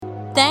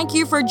Thank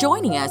you for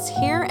joining us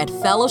here at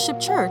Fellowship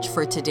Church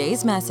for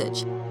today's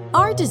message.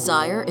 Our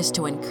desire is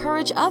to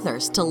encourage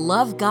others to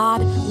love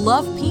God,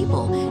 love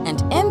people,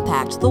 and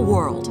impact the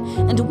world.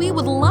 And we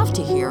would love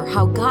to hear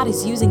how God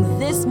is using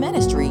this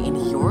ministry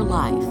in your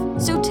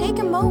life. So take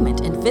a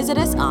moment and visit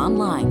us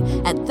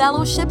online at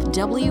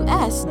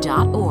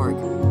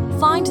fellowshipws.org.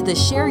 Find the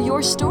Share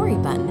Your Story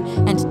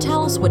button and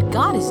tell us what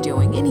God is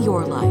doing in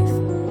your life.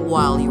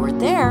 While you are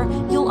there,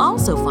 you'll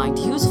also find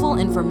useful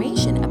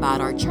information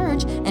about our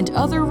church and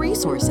other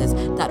resources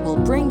that will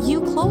bring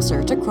you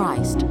closer to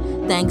Christ.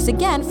 Thanks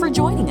again for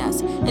joining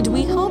us, and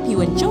we hope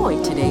you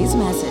enjoyed today's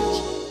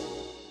message.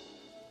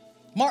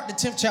 Mark the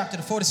 10th chapter,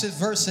 the 46th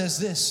verse says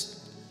this: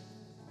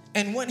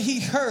 "And when he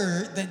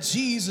heard that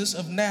Jesus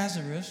of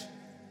Nazareth,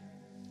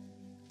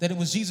 that it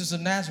was Jesus of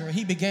Nazareth,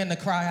 he began to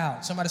cry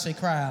out." Somebody say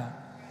cry out.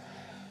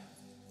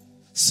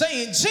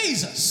 Saying,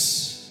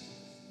 "Jesus,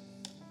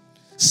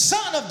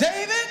 Son of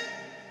David,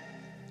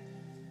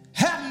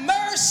 have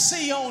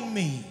mercy on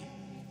me."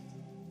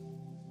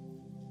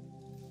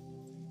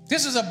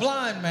 This is a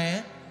blind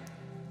man.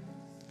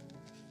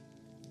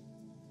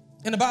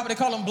 In the Bible, they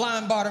call him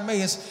blind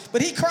Bartimaeus.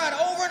 But he cried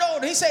over and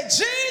over. He said,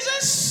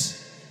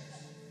 "Jesus,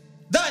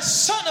 thy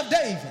Son of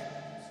David,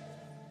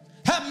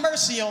 have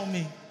mercy on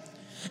me."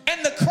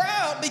 And the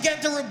crowd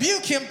began to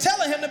rebuke him,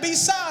 telling him to be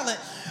silent.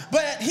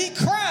 But he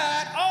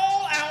cried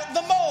all out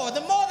the more.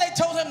 The more they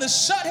told him to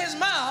shut his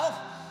mouth,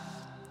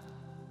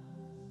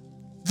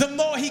 the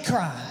more he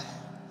cried.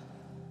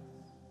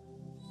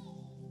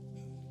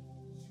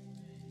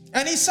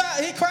 And he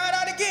cried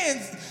out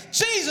again,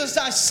 "Jesus,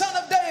 thy Son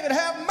of David,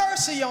 have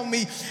mercy on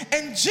me."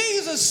 And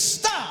Jesus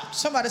stopped.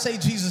 Somebody say,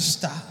 Jesus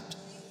stopped.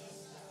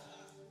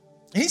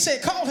 And he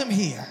said, "Call him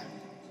here."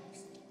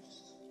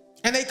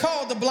 And they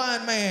called the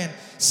blind man,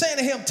 saying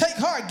to him, "Take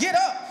heart, get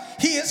up.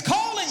 He is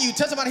calling you."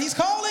 Tell somebody, he's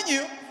calling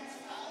you.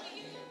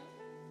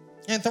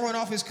 And throwing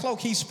off his cloak,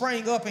 he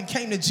sprang up and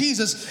came to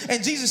Jesus.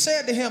 And Jesus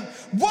said to him,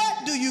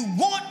 "What do you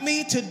want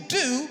me to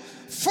do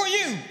for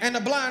you?" And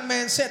the blind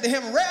man said to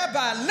him,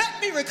 "Rabbi,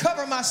 let me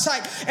recover my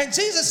sight." And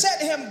Jesus said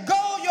to him,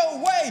 "Go your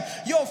way.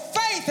 Your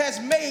faith has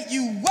made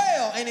you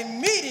well." And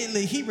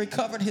immediately he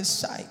recovered his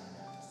sight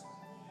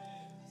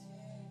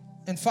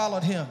and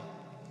followed him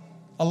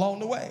along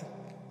the way.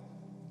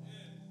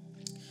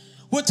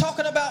 We're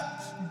talking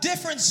about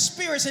different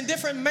spirits and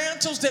different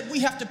mantles that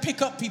we have to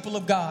pick up, people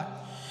of God.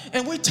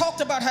 And we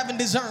talked about having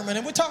discernment,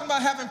 and we're talking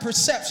about having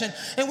perception,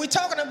 and we're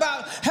talking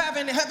about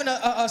having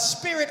a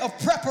spirit of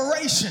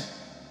preparation,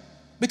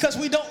 because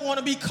we don't want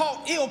to be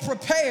caught ill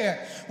prepared.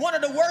 One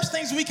of the worst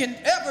things we can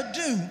ever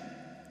do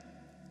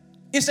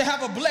is to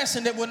have a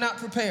blessing that we're not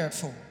prepared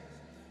for,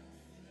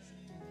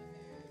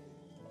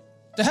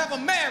 to have a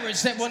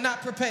marriage that we're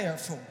not prepared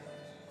for,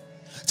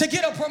 to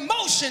get a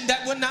promotion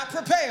that we're not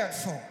prepared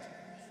for.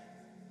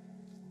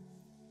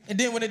 And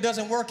then when it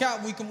doesn't work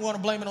out, we can want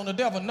to blame it on the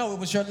devil. No, it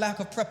was your lack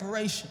of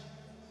preparation.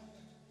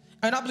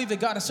 And I believe that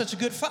God is such a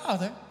good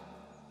Father.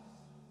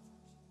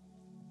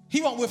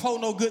 He won't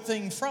withhold no good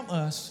thing from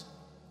us.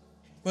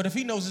 But if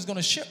he knows it's going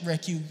to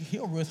shipwreck you,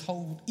 he'll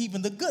withhold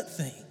even the good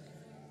thing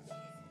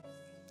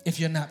if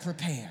you're not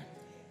prepared.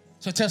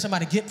 So tell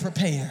somebody, get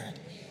prepared.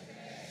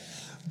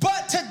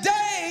 But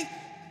today,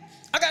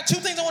 I got two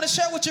things I want to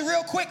share with you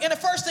real quick. And the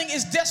first thing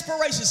is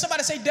desperation.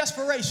 Somebody say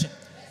desperation.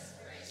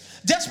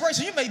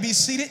 Desperation. You may be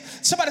seated.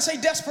 Somebody say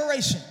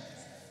desperation.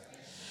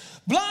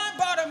 Blind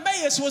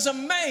Bartimaeus was a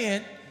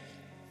man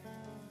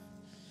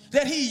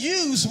that he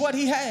used what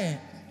he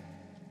had.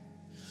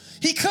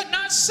 He could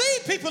not see,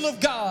 people of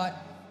God,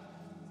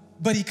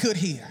 but he could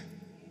hear.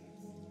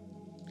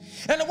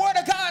 And the word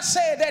of God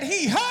said that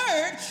he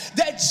heard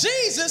that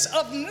Jesus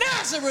of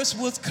Nazareth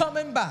was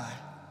coming by.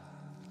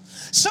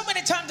 So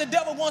many times the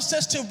devil wants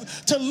us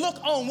to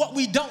look on what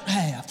we don't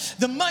have,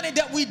 the money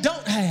that we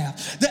don't have,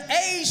 the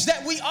age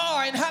that we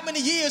are, and how many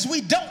years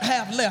we don't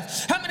have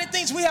left, how many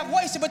things we have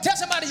wasted. But tell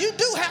somebody, you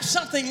do have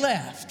something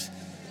left.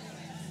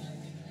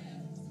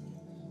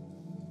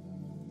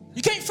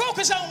 You can't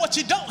focus on what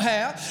you don't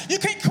have. You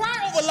can't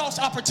cry over lost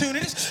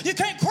opportunities. You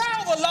can't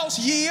cry over lost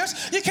years.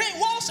 You can't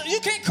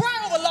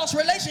cry over lost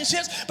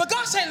relationships. But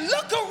God said,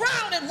 look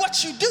around at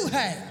what you do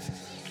have.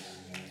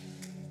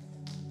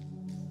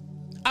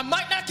 I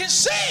might not can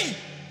see,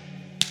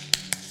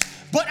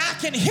 but I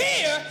can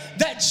hear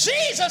that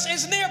Jesus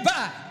is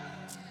nearby.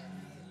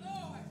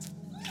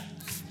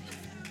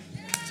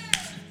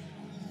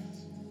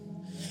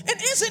 And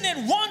isn't it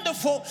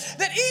wonderful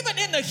that even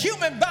in the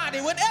human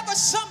body, whenever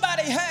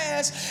somebody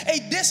has a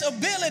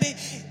disability,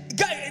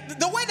 God,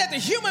 the way that the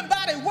human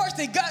body works,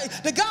 that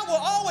God will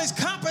always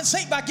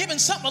compensate by giving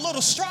something a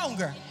little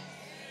stronger.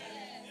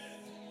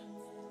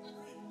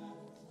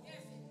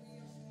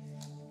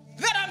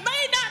 That I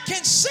may not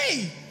can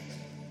see,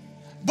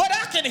 but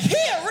I can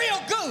hear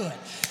real good.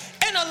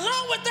 And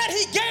along with that,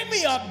 he gave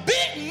me a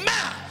big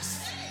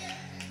mouth.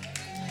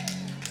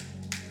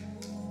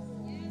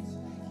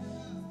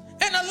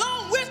 And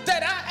along with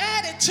that, I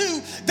added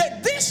to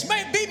that this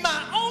may be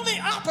my only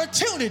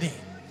opportunity.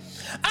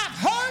 I've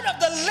heard of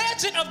the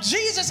legend of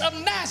Jesus of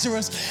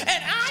Nazareth,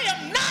 and I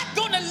am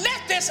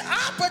this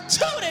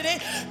opportunity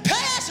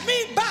pass me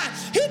by.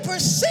 He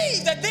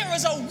perceived that there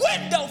is a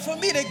window for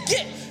me to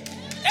get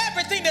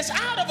everything that's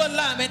out of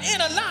alignment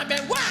in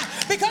alignment. Why?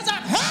 Because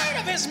I've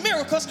heard of his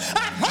miracles.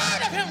 I've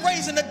heard of him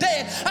raising the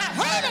dead. I've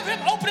heard of him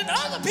opening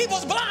other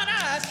people's blind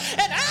eyes.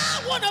 And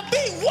I want to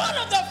be one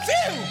of the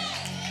few.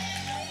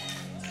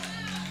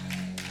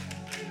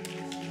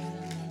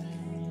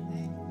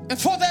 And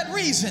for that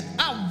reason,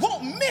 I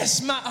won't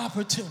miss my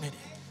opportunity.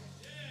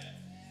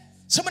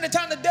 So many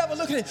times the devil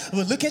look at it.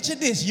 Well, look at you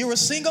this. You're a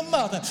single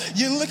mother.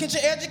 You look at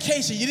your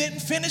education. You didn't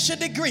finish your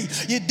degree.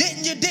 You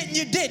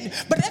didn't.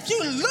 But if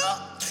you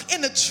look in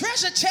the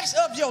treasure chest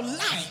of your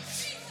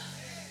life,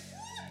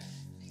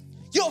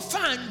 you'll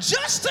find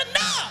just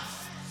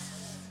enough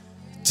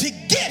to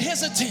get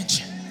his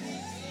attention.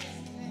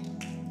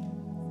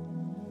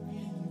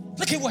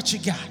 Look at what you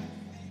got.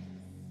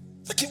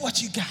 Look at what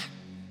you got.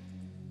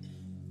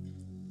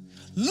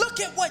 Look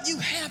at what you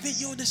have at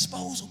your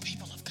disposal,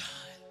 people of God.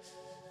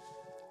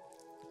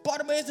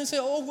 Bartimaeus didn't say,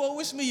 oh, woe,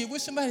 it's me.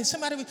 Wish somebody.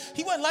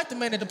 He wasn't like the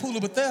man at the pool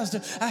of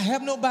Bethesda. I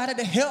have nobody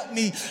to help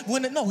me.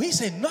 No, he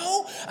said,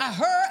 no, I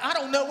heard. I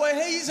don't know where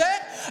he's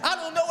at.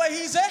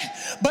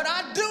 But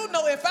I do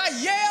know if I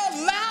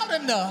yell loud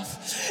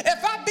enough,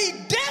 if I be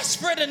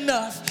desperate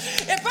enough,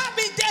 if I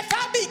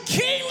be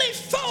keenly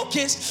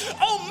focused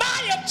on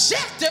my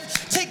objective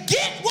to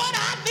get what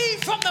I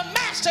need from the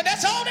master,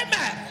 that's all that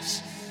matters.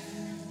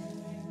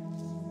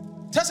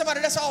 Tell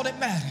somebody that's all that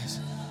matters.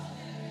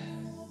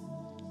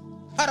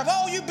 Out of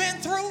all you've been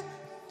through,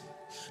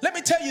 let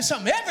me tell you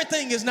something.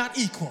 Everything is not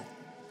equal.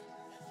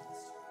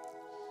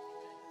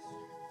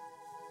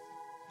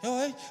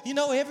 You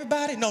know,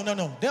 everybody. No.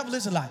 Devil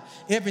is a lie.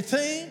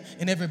 Everything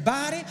and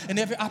everybody and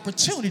every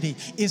opportunity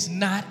is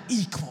not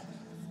equal.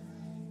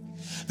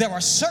 There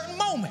are certain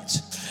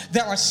moments.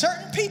 There are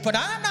certain people.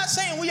 Now, I'm not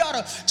saying we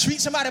ought to treat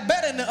somebody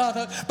better than the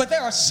other, but there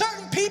are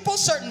certain people,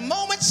 certain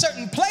moments,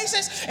 certain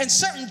places, and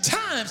certain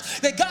times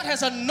that God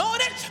has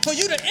anointed for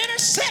you to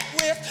intersect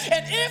with.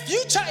 And if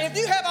you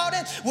have all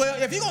that, well,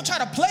 if you're going to try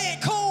to play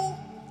it cool,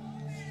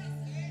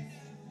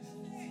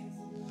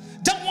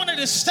 don't want to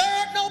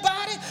disturb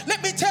nobody,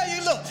 let me tell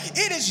you, look,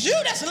 it is you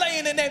that's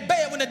laying in that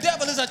bed when the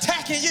devil is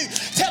attacking you,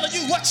 telling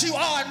you what you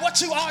are and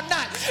what you are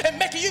not, and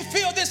making you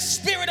feel this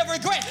spirit of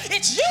regret.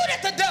 It's you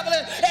that the devil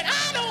is, and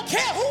I don't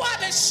care who I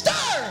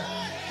disturb.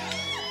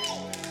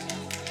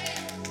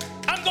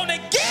 I'm going to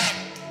get.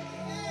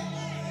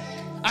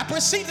 I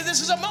perceive that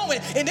this is a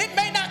moment, and it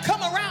may not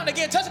come around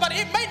again. Tell somebody,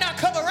 it may not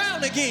come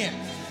around again.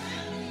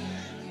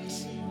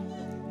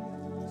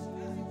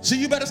 So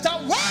you better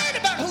stop worrying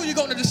about who you're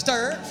going to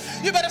disturb.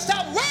 You better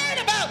stop worrying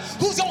about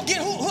who's going to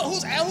get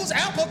whose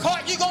apple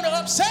cart you're going to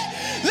upset.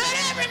 Let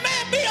every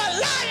man be a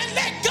liar and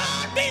let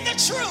God be the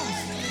truth.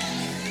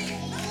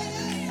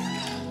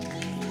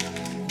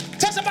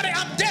 Tell somebody,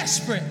 I'm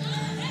desperate.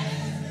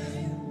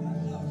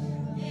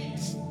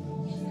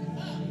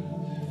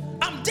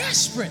 I'm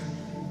desperate.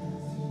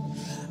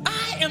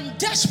 I am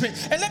desperate.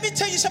 And let me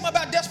tell you something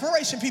about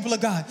desperation, people of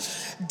God.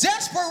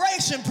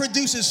 Desperation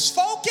produces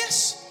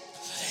focus,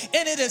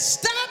 and it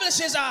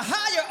establishes a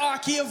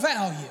hierarchy of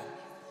value.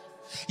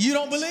 You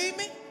don't believe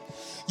me?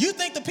 You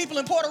think the people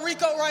in Puerto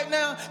Rico right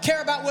now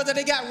care about whether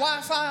they got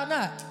Wi-Fi or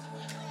not?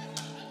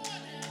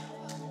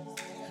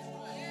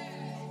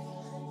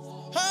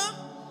 Huh?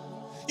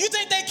 You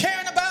think they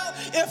caring about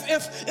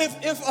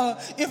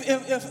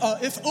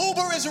if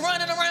Uber is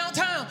running around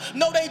town?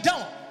 No, they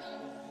don't.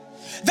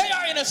 They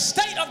are in a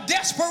state of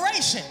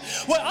desperation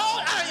where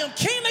I am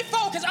keenly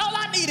focused. All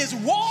I need is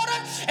water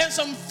and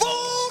some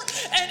food,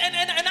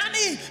 and I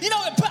need,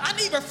 I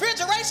need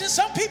refrigeration.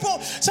 Some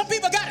people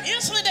got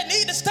insulin that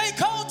need to stay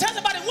cold. Tell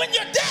somebody, when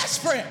you're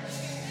desperate,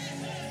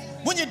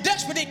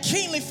 it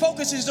keenly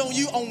focuses on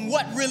you, on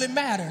what really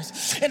matters.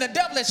 And the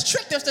devil has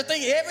tricked us to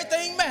think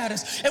everything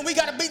matters. And we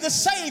got to be the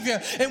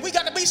Savior. And we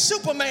got to be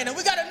Superman. And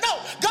we got to know.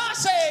 God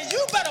said,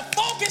 you better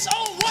focus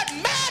on what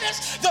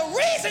matters. The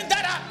reason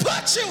that I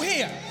put you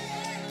here.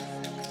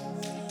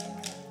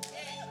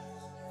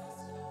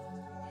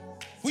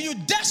 When you're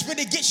desperate,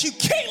 it gets you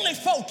keenly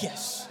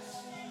focused.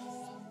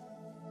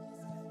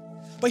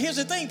 But here's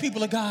the thing,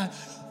 people of God.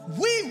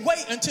 We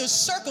wait until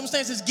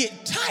circumstances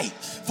get tight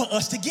for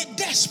us to get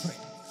desperate.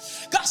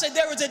 God said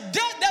there was a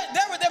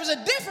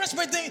difference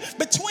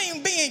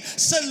between being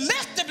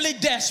selectively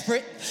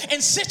desperate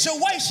and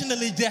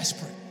situationally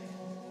desperate.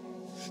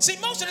 See,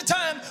 most of the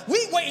time,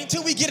 we wait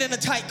until we get in a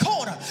tight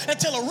corner,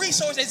 until a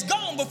resource is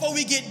gone before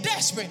we get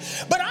desperate.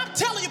 But I'm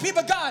telling you,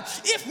 people of God,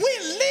 if we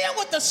live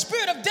with the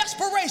spirit of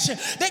desperation,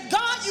 that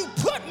God, you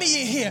put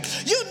me in here.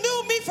 You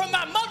knew me from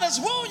my mother's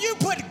womb. You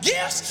put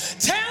gifts,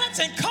 talents,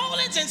 and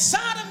callings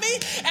inside of me,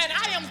 and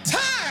I am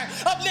tired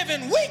of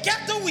living week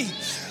after week,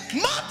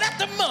 month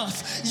after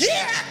month, year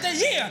after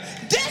year,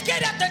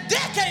 decade after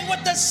decade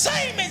with the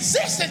same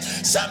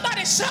existence.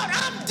 Somebody shout,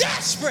 I'm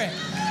desperate.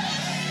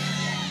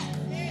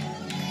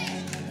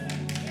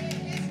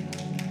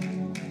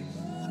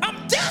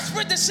 I'm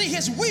desperate to see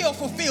his will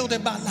fulfilled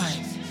in my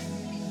life.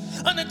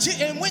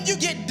 And when you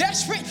get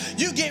desperate,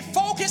 you get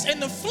focused,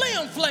 and the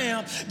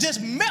flam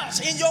just melts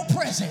in your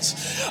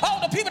presence. All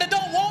the people that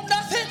don't want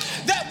nothing,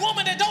 that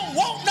woman that don't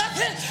want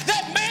nothing,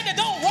 that man that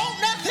don't want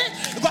nothing,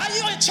 why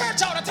you in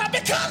church all the time?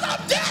 Because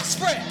I'm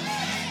desperate.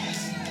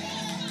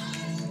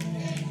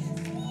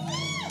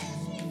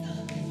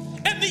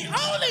 And the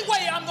only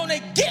way I'm going to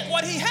get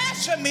what he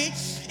has for me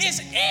is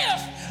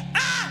if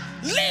I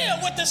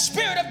live with the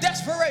spirit of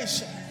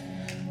desperation.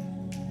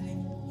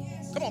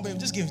 Come on, baby,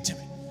 just give it to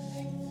me.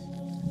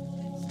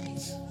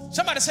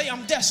 Somebody say,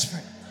 I'm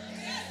desperate.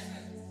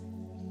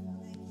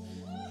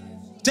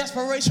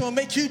 Desperation will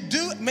make you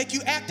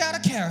act out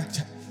of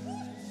character.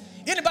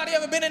 Anybody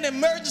ever been in an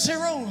emergency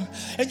room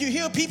and you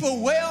hear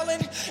people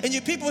wailing and you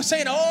people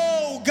saying,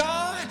 oh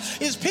God,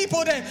 it's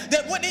people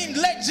that wouldn't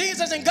even let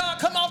Jesus and God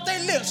come off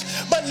their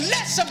lips, but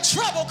let some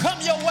trouble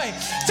come your way.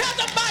 Tell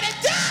somebody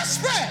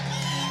desperate.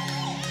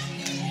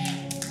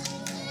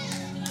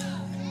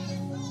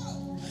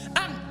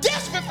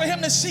 Desperate for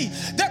him to see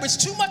there is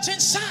too much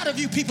inside of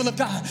you, people of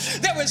God.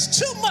 There is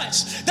too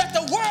much that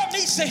the world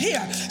needs to hear.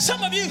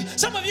 Some of you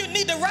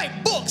need to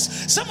write books.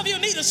 Some of you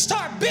need to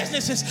start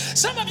businesses.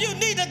 Some of you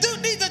need to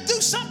do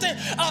something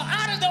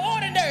out of the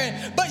ordinary.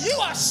 But you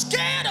are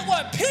scared of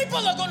what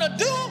people are going to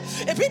do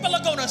and people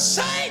are going to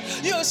say.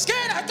 You're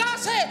scared. God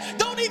said,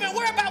 don't even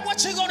worry about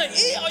what you're going to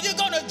eat or you're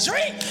going to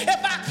drink.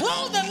 If I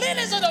clothe the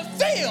lilies of the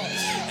field,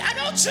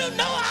 don't you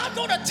know I'm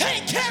going to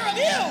take care of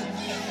you?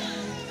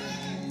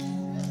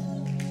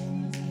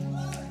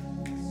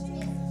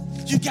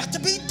 You got to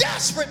be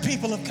desperate,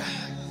 people of God.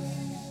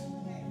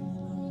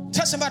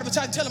 Tell somebody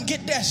beside, tell them,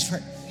 get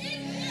desperate.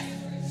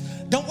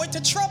 Don't wait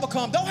till trouble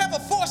comes. Don't have a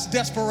forced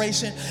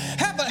desperation.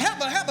 Have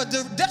a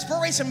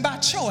desperation by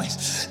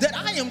choice. That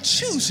I am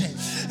choosing.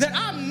 That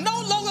I'm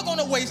no longer going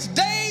to waste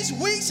days,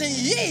 weeks, and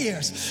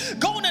years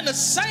going in the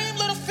same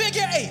little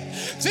figure eight.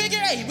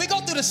 Figure eight, we go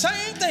through the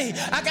same thing.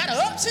 I got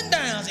ups and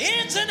downs,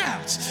 ins and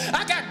outs.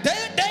 I got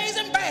good days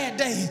and bad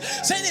days.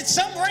 Saying it's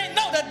some rain.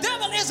 No, the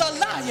devil is a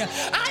liar.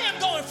 I am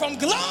going from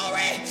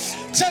glory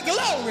to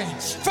glory,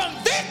 from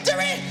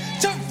victory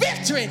to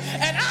victory.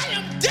 And I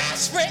am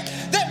desperate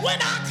that when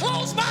I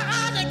close my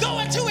eyes and go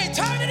into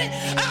eternity,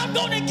 I'm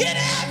going to get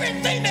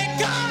everything that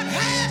God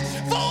has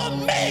for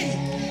me.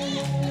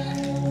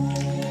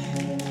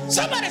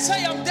 Somebody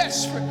say, I'm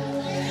desperate.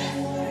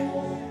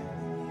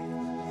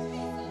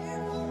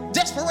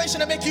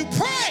 Desperation to make you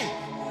pray.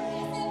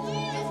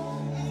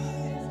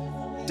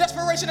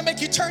 Desperation to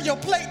make you turn your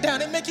plate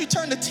down and make you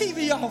turn the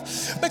TV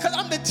off, because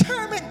I'm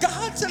determined,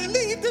 God, to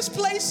leave this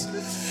place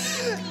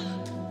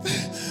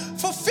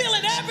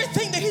fulfilling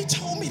everything that he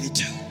told me to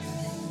do.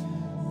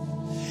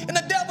 And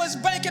the devil is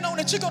banking on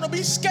it. You're going to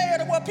be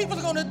scared of what people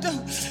are going to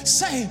do.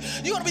 Say,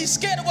 you're going to be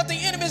scared of what the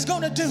enemy is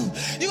going to do.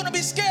 You're going to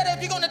be scared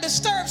if you're going to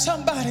disturb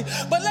somebody.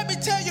 But let me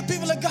tell you,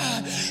 people of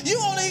God, we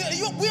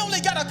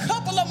only got a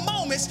couple of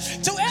moments.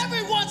 To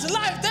everyone's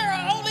life, there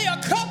are only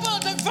a couple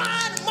of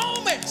divine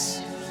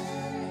moments.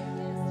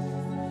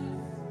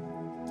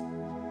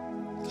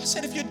 God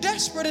said, if you're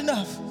desperate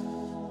enough,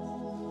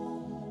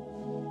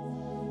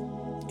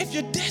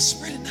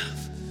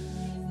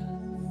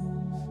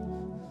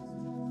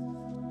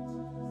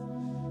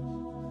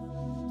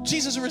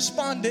 Jesus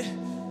responded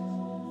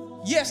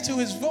yes to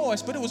his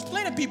voice, but it was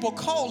plenty of people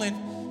calling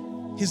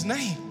his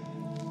name.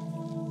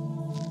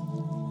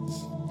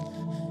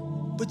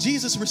 But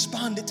Jesus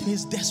responded to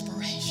his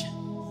desperation.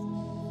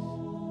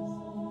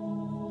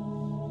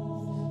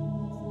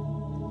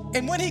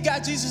 And when he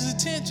got Jesus'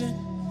 attention,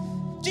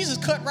 Jesus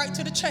cut right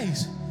to the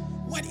chase.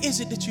 What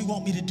is it that you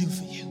want me to do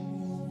for you?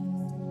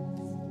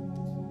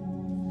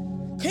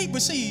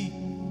 But see,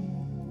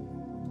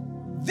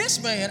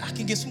 this man I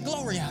can get some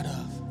glory out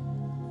of.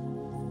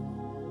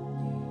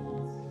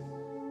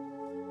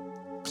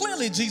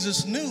 Clearly,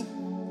 Jesus knew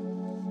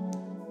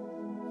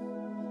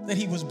that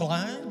he was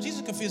blind.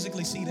 Jesus could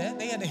physically see that.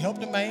 They had to help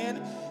the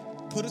man,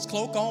 put his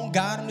cloak on,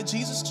 guide him to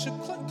Jesus.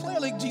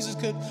 Clearly, Jesus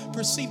could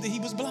perceive that he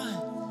was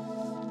blind.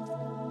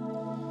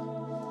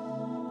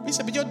 He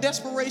said, but your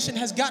desperation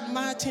has gotten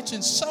my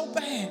attention so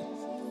bad.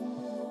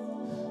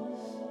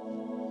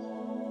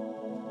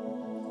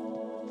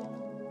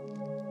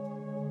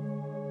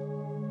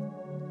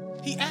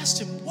 He asked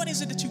him, what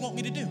is it that you want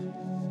me to do?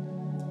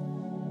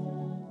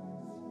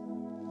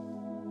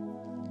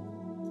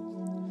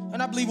 And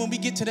I believe when we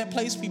get to that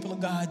place, people of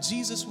God,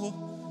 Jesus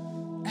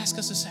will ask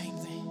us the same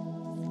thing.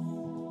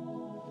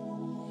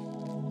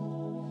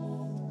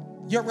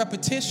 Your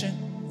repetition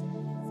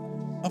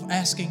of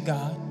asking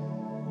God,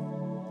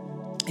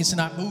 it's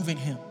not moving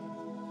him.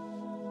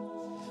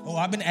 Oh,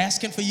 I've been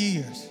asking for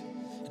years,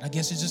 and I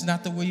guess it's just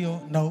not the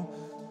will. No,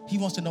 he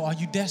wants to know, are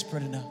you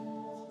desperate enough?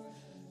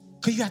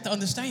 Because you have to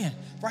understand,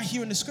 right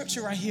here in the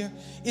scripture right here,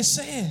 it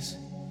says,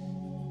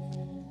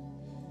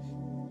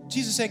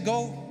 Jesus said,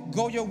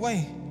 go your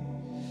way.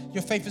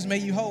 Your faith has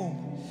made you whole.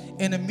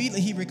 And immediately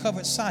he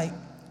recovered sight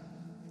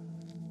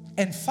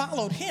and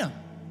followed him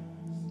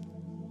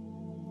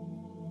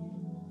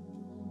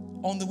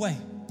on the way.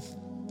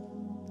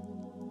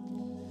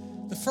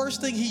 The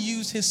first thing he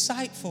used his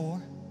sight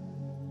for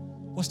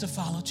was to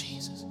follow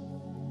Jesus.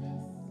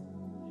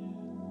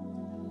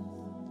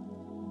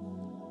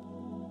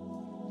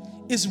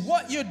 Is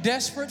what you're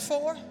desperate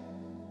for,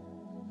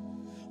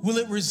 will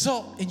it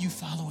result in you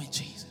following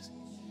Jesus?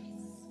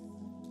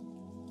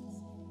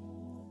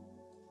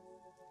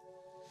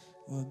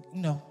 Well,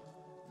 no.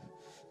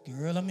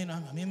 Girl, I'm in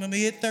my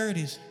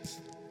mid-30s.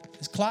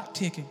 This clock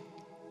ticking.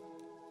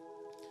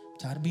 I'm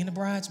tired of being a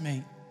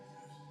bridesmaid.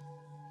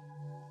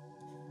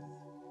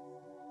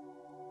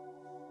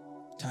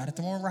 Tired of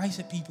throwing rice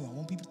at people. I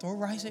want people to throw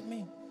rice at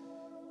me.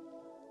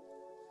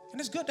 And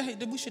it's good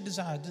that we should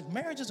desire.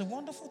 Marriage is a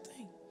wonderful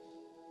thing.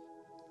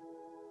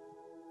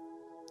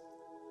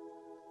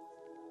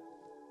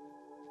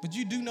 But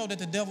you do know that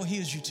the devil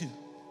hears you too.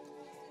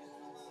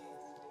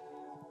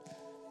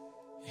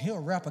 He'll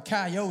wrap a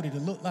coyote to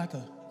look like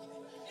a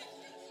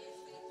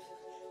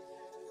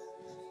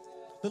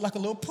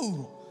little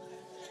poodle.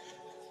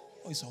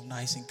 Oh, he's so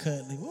nice and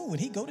cuddly. Ooh, would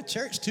he go to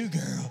church too,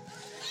 girl?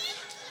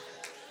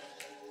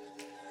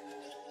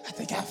 I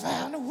think I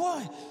found the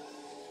one.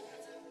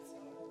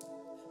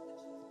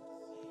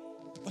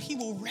 But he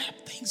will wrap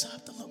things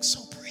up to look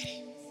so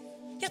pretty.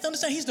 You have to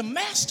understand, he's the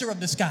master of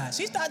disguise.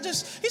 He's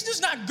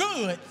just not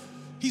good.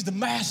 He's the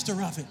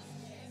master of it.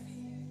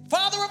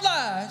 Father of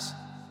lies,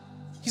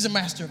 he's a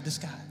master of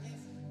disguise.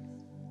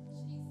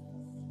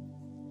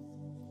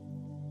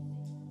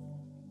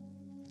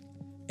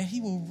 And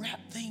he will wrap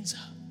things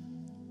up.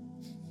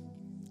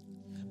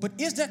 But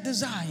is that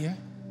desire,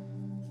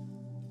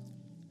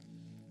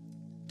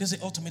 does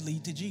it ultimately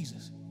lead to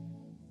Jesus?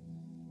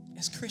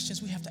 As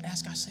Christians, we have to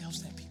ask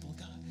ourselves that, people of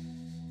God.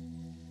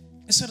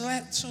 And so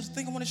the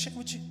thing I want to share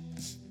with you,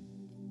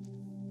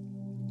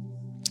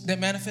 that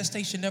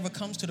manifestation never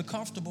comes to the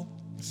comfortable.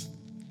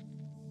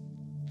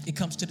 It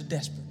comes to the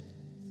desperate.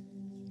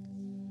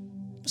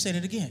 I'll say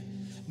that again.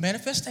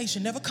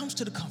 Manifestation never comes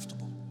to the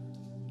comfortable.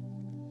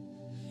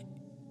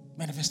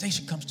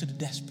 Manifestation comes to the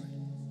desperate.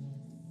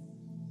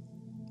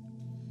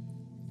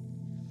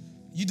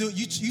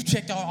 You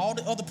checked out all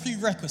the other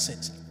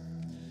prerequisites.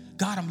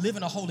 God, I'm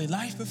living a holy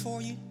life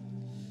before you.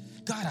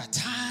 God, I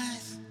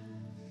tithe.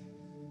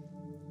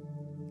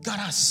 God,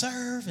 I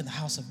serve in the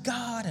house of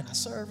God and I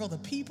serve other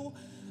people.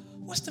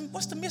 What's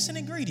the missing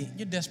ingredient?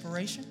 Your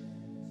desperation.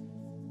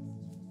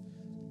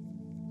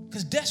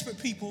 Because desperate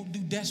people do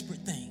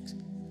desperate things.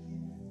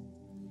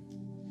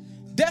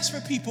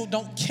 Desperate people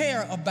don't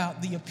care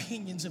about the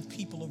opinions of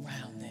people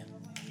around them.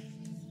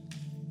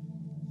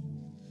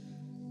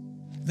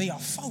 They are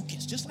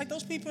focused, just like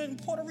those people in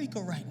Puerto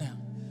Rico right now.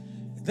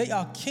 They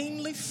are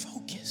keenly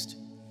focused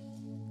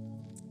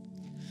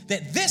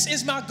that this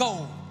is my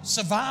goal.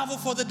 Survival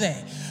for the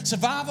day,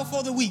 survival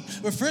for the week,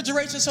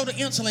 refrigeration so the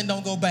insulin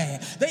don't go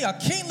bad. They are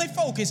keenly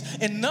focused,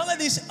 and none of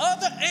these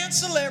other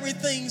ancillary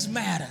things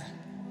matter.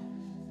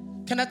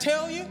 Can I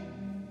tell you?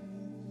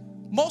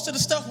 Most of the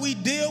stuff we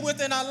deal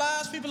with in our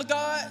lives, people of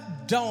God,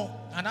 don't,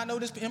 and I know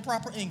this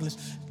improper English,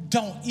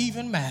 don't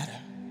even matter.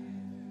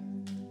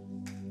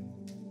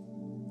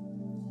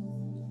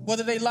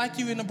 Whether they like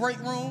you in the break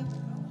room,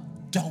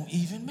 don't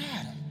even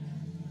matter.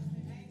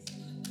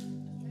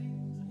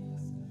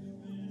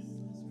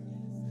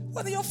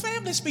 Whether your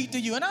family speak to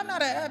you, and I'm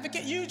not an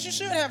advocate, you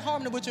should have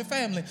harmony with your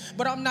family,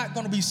 but I'm not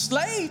going to be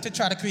slave to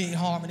try to create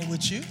harmony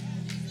with you.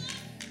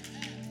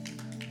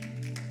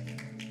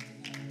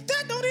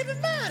 That don't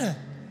even matter.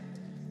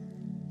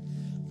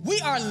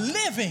 We are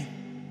living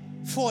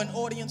for an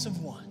audience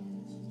of one.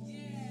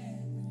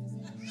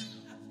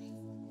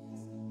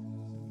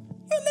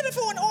 We're living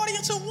for an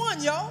audience of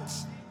one, y'all.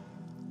 As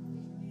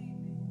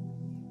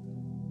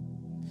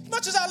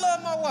much as I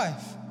love my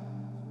wife,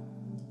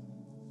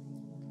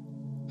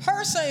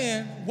 her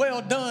saying,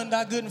 well done,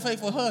 thy good and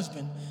faithful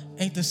husband,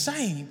 ain't the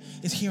same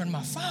as hearing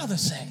my father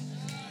say,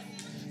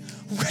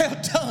 well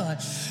done,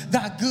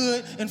 thy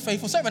good and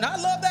faithful servant. I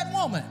love that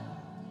woman.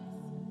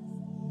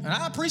 And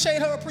I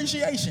appreciate her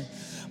appreciation.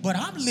 But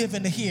I'm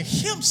living to hear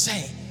him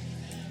say,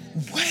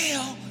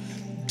 well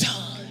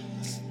done.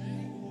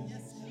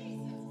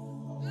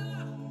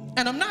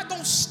 And I'm not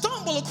going to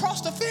stumble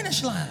across the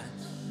finish line.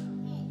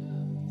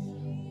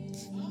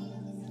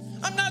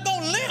 I'm not going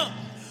to limp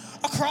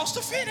across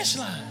the finish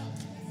line.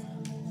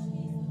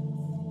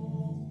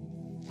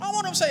 I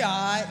want him to say, all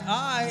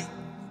right,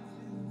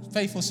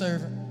 faithful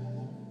servant.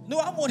 No,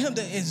 I want him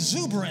to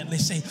exuberantly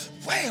say,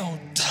 well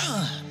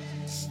done.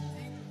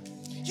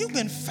 You've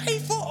been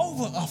faithful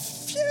over a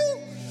few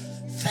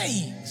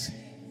things.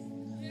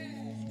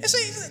 You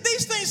see,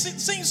 these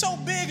things seem so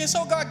big and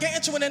so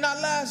gargantuan in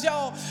our lives,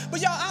 y'all. But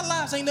y'all, our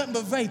lives ain't nothing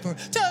but vapor.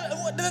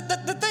 Tell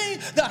the thing,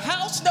 the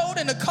house note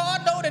and the car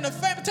note and the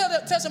family.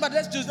 Tell somebody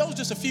those are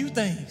just a few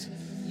things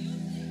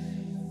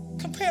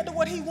compared to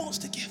what He wants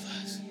to give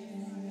us.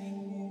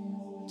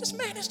 Just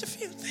manage the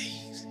few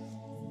things,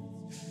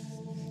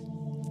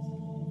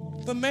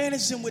 but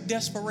manage them with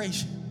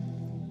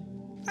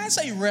desperation. I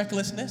say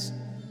recklessness,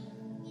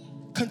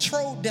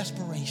 controlled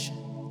desperation.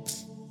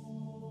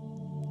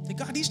 That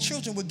God, these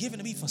children were given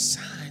to me for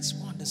signs,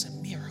 wonders,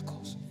 and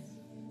miracles.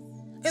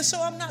 And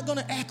so I'm not going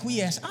to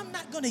acquiesce. I'm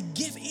not going to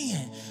give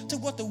in to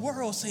what the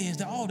world says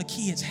that all the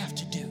kids have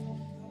to do.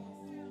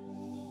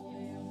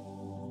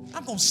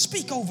 I'm going to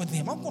speak over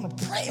them. I'm going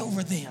to pray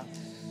over them.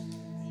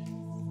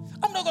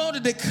 I'm not going to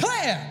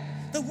declare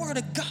the word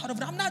of God over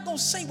them. I'm not going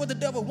to say what the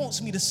devil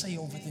wants me to say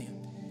over them.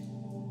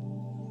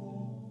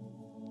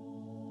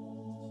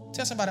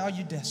 Tell somebody, are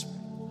you desperate?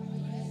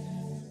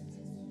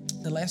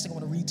 The last thing I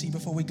want to read to you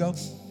before we go,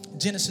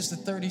 Genesis, the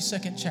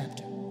 32nd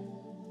chapter.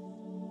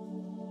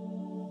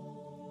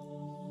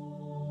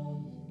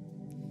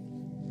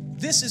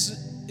 This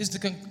is the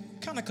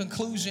kind of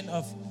conclusion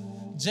of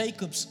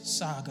Jacob's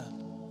saga.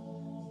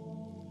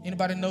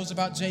 Anybody knows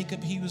about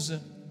Jacob? He was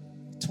a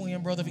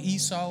twin brother of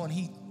Esau, and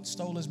he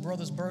stole his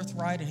brother's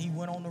birthright, and he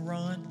went on the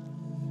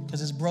run because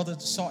his brother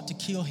sought to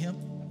kill him.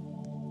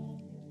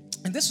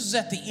 And this was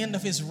at the end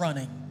of his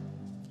running.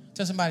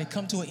 Tell somebody,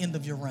 come to an end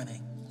of your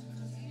running.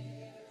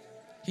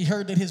 He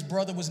heard that his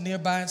brother was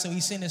nearby, and so he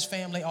sent his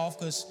family off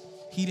because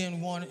he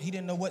didn't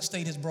know what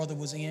state his brother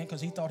was in, because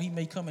he thought he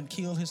may come and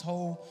kill his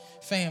whole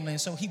family.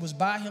 And so he was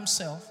by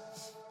himself,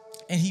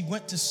 and he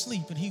went to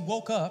sleep, and he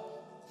woke up.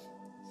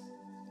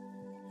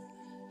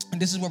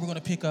 And this is where we're going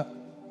to pick up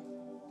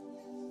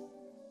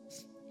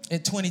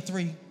at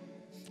 23.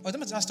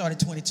 I started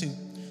 22.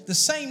 The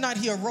same night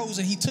he arose,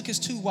 and he took his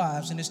 2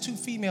 wives and his 2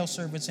 female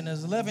servants and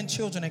his 11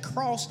 children and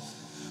crossed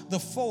the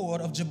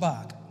ford of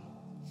Jabbok.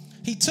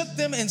 He took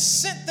them and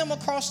sent them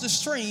across the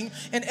stream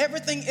and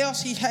everything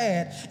else he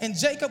had. And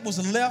Jacob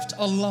was left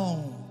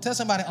alone. Tell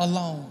somebody,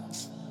 alone.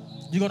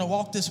 You're going to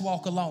walk this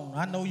walk alone.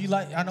 I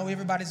know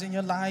everybody's in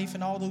your life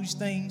and all those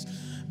things,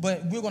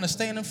 but we're going to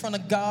stand in front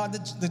of God,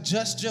 the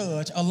just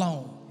judge,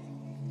 alone.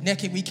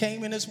 Naked we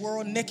came in this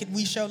world, naked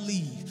we shall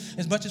leave.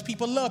 As much as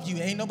people love you,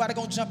 ain't nobody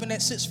going to jump in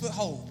that 6-foot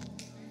hole.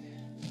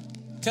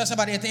 Tell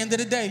somebody, at the end of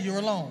the day, you're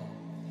alone.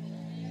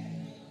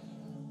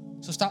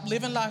 So stop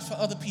living life for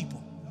other people,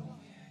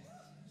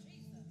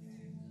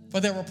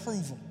 for their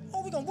approval.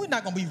 We're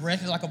not going to be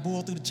reckless like a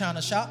bull through the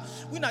china shop.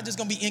 We're not just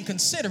going to be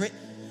inconsiderate,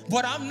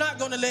 but I'm not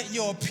going to let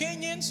your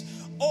opinions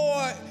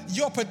or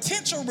your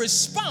potential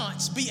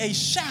response be a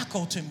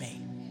shackle to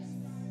me.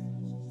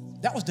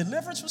 That was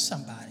deliverance for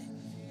somebody.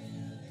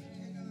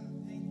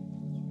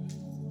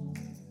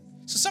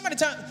 So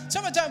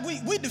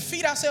sometimes we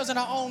defeat ourselves in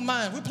our own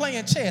mind. We're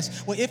playing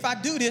chess. Well, if I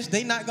do this,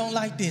 they not going to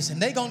like this,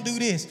 and they going to do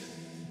this.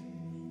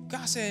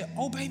 God said,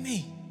 obey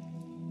me.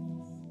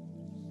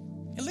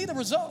 And leave the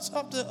results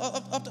up to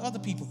other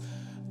people.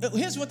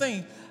 Here's one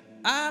thing.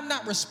 I'm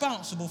not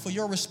responsible for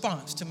your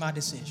response to my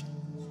decision.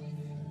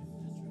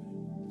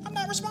 I'm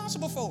not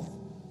responsible for it.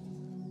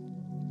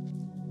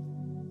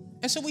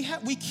 And so we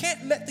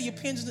can't let the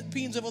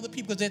opinions of other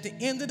people, because at the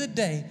end of the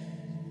day,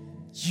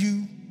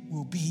 you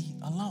will be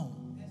alone.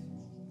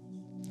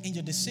 In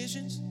your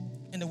decisions,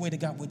 in the way that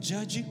God will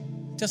judge you.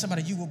 Tell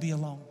somebody, you will be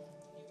alone.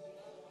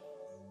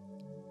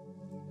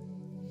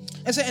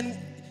 And so, and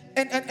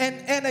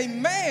a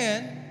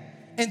man,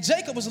 and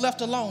Jacob was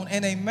left alone,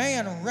 and a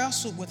man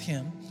wrestled with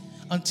him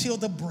until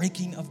the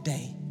breaking of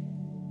day.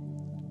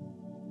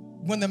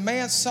 When the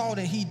man saw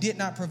that he did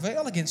not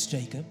prevail against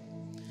Jacob,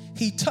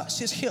 he touched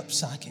his hip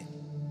socket,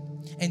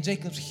 and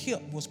Jacob's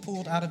hip was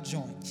pulled out of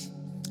joint.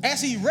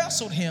 As he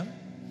wrestled him,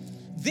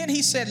 then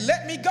he said,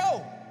 let me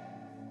go,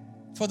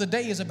 for the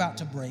day is about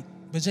to break.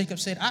 But Jacob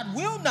said, I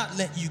will not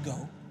let you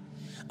go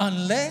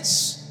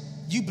unless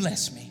you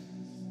bless me.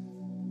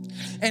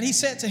 And he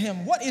said to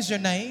him, what is your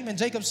name? And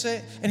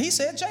he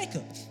said,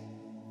 Jacob.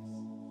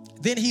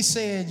 Then he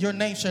said, your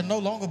name shall no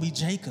longer be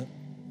Jacob,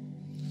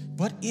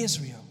 but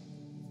Israel.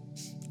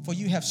 For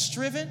you have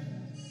striven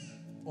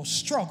or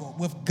struggled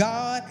with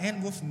God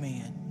and with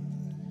men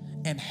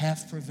and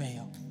have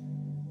prevailed.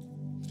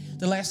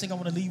 The last thing I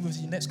want to leave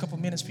with you, next couple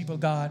minutes, people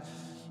of God,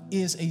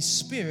 is a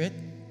spirit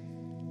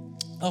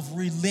of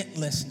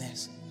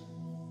relentlessness.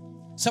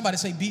 Somebody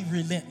say, be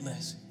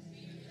relentless.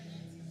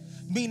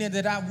 Meaning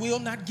that I will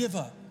not give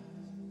up.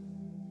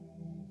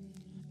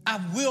 I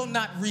will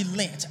not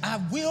relent. I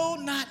will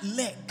not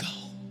let go.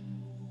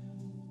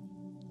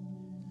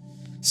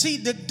 See,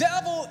 the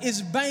devil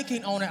is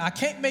banking on it. I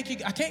can't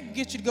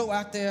get you to go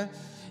out there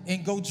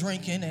and go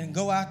drinking and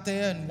go out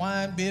there and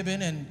wine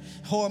bibbing and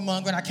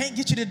whoremongering. I can't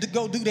get you to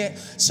go do that.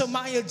 So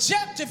my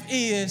objective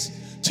is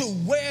to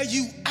wear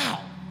you out,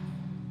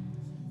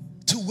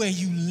 to where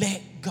you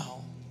let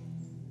go.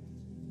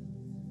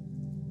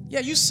 Yeah,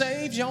 you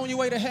saved, you're on your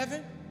way to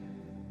heaven,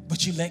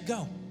 but you let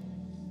go.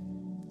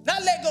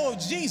 Not let go of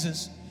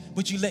Jesus,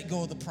 but you let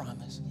go of the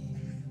promise.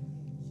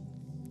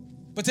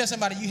 But tell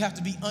somebody, you have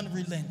to be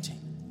unrelenting.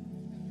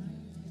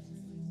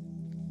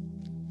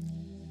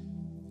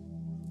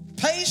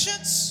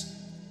 Patience,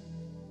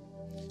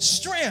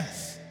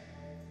 strength,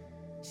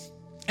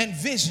 and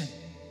vision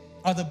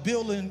are the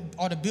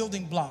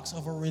building blocks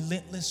of a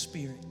relentless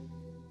spirit.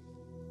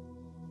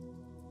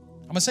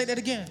 I'm going to say that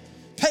again.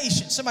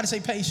 Patience. Somebody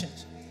say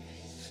patience.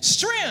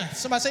 Strength.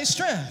 Somebody say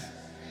strength.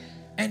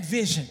 And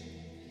vision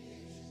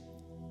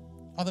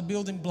are the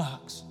building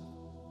blocks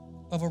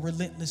of a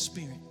relentless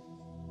spirit.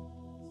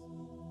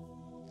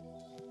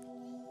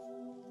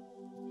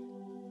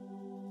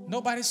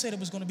 Nobody said it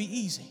was going to be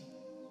easy.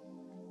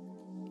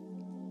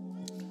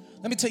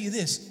 Let me tell you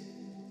this.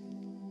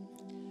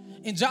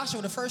 In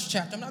Joshua, the first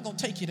chapter, I'm not going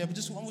to take you there, but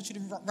I want you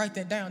to write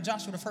that down.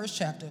 Joshua, the first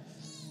chapter.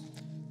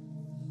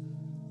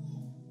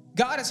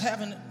 God is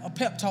having a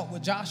pep talk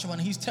with Joshua,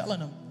 and he's telling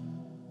him,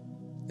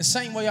 the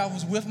same way I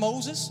was with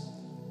Moses,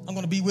 I'm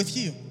going to be with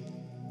you.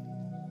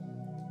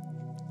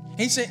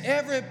 He said,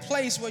 every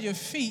place where your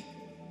feet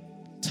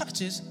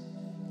touches,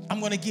 I'm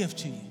going to give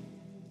to you.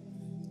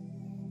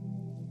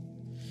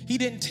 He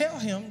didn't tell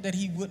him that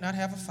he would not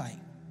have a fight.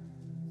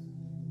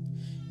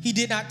 He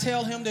did not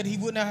tell him that he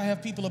would not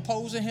have people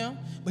opposing him,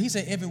 but he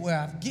said,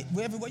 everywhere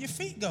your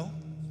feet go,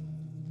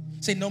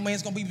 he said, no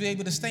man's going to be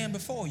able to stand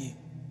before you.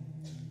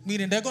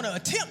 Meaning they're going to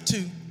attempt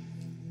to,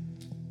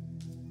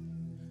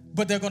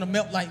 but they're going to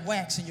melt like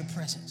wax in your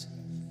presence.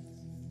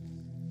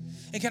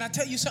 And can I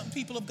tell you something,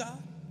 people of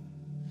God?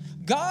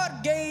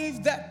 God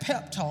gave that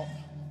pep talk.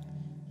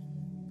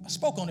 I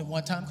spoke on it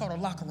one time, called a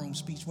locker room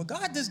speech, where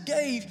God just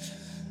gave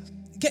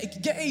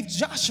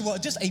Joshua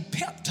just a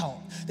pep talk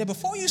that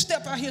before you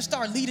step out here and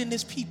start leading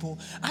this people,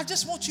 I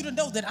just want you to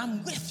know that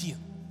I'm with you.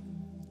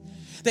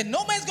 That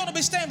no man's going to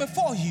be standing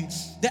before you,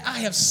 that I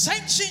have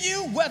sanctioned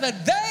you, whether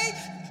they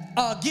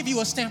give you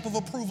a stamp of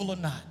approval or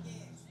not.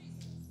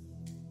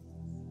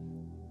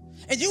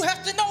 And you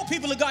have to know,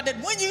 people of God, that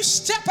when you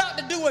step out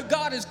to do what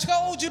God has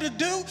told you to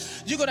do,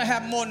 you're going to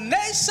have more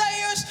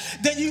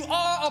naysayers than you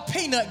are a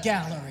peanut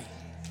gallery.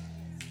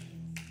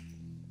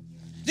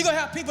 You're going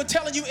to have people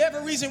telling you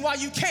every reason why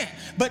you can't.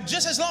 But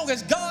just as long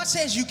as God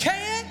says you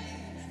can,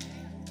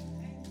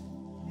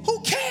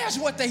 who cares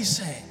what they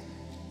say?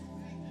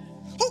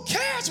 Who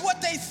cares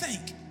what they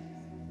think?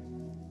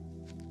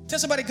 Tell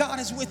somebody, God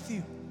is with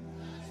you.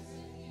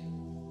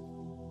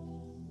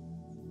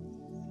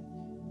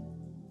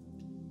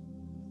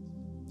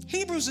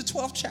 Hebrews, the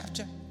 12th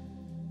chapter.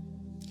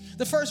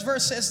 The first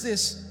verse says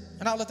this,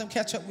 and I'll let them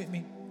catch up with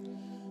me.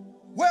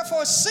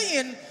 Wherefore,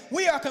 seeing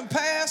we are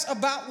compassed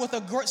about with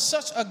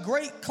such a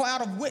great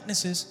cloud of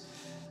witnesses,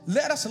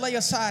 let us lay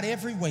aside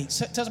every weight.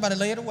 Tell somebody,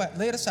 lay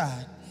it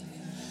aside.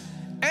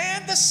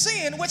 And the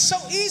sin which so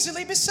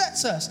easily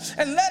besets us.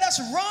 And let us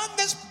run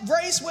this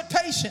race with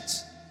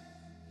patience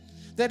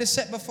that is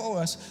set before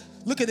us.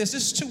 Look at this.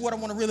 This is too what I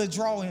want to really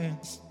draw in.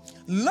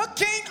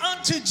 Looking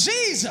unto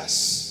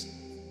Jesus,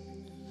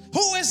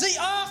 who is the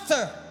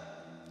author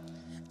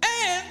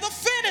and the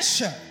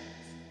finisher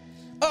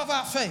of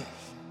our faith,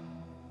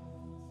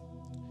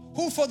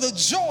 who for the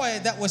joy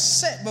that was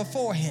set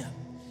before him,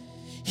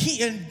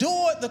 he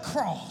endured the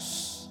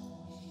cross,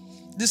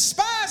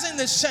 despising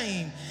the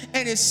shame,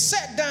 and is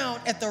set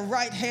down at the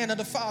right hand of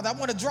the Father. I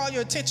want to draw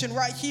your attention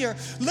right here,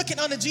 looking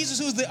unto Jesus,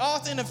 who is the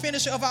author and the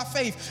finisher of our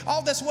faith.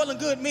 All that's well and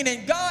good,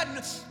 meaning God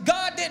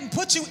didn't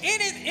put you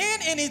in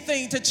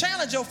anything to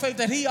challenge your faith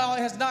that he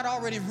has not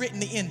already written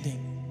the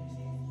ending.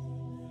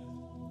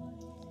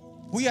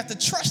 We have to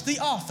trust the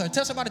author.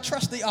 Tell somebody,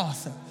 trust the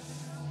author.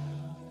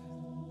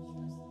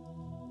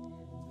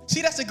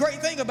 See, that's the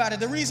great thing about it.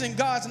 The reason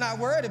God's not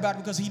worried about it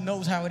because he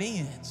knows how it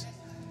ends.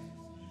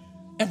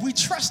 If we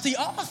trust the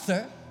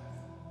author,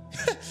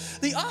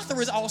 the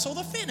author is also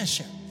the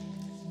finisher.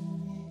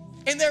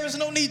 And there is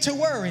no need to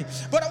worry.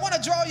 But I want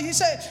to draw you, he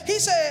said,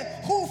 who's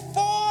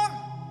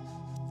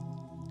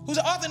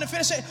the author and the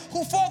finisher,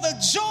 who for the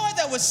joy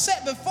that was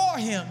set before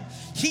him,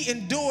 he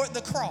endured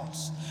the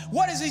cross.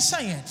 What is he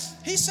saying?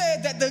 He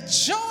said that the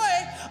joy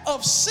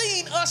of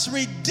seeing us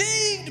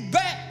redeemed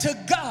back to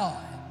God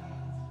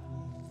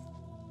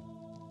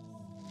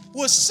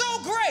was so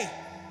great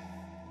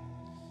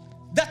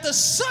that the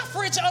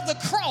suffrage of the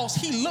cross,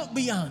 he looked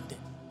beyond it.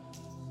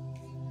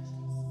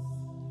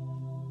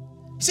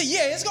 He said,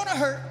 yeah, it's going to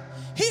hurt.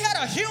 He had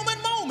a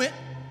human moment.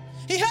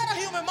 He had a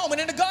human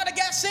moment in the Garden of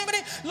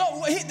Gethsemane.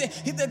 Look,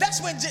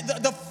 that's when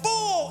the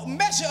full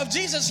measure of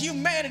Jesus'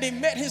 humanity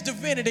met his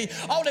divinity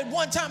all at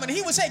one time. And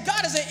he would say,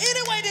 God, is there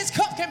any way this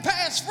cup can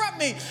pass from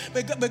me?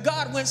 But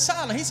God went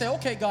silent. He said,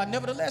 okay, God,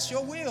 nevertheless,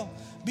 your will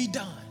be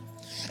done.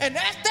 And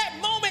at that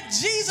moment,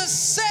 Jesus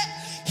set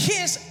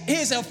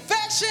his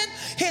affection,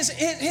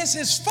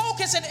 his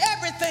focus and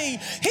everything.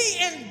 He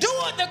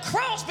endured the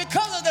cross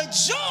because of the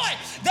joy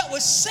that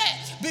was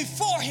set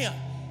before him.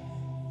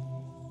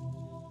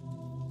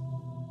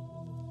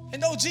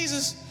 And no,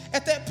 Jesus,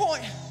 at that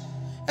point,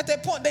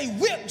 they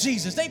whipped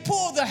Jesus. They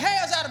pulled the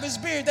hairs out of his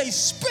beard. They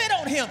spit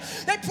on him.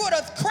 They put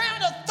a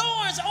crown of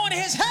thorns on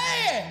his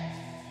head.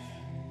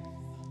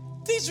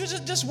 These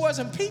just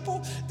wasn't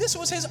people. This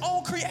was his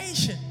own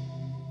creation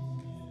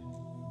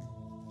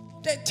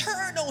that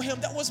turned on him,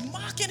 that was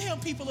mocking him,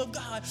 people of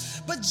God.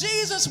 But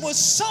Jesus was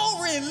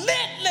so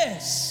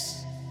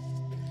relentless.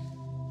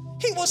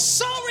 He was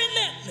so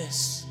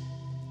relentless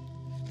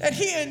that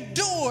he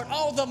endured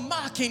all the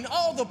mocking,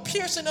 all the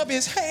piercing of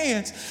his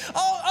hands,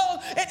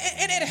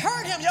 and it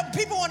hurt him.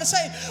 People want to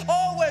say,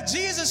 oh, well,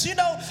 Jesus, you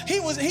know, he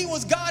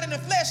was God in the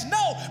flesh.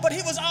 No, but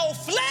he was all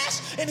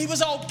flesh and he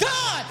was all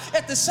God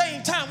at the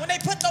same time. When they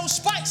put those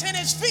spikes in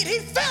his feet, he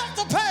felt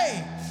the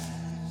pain.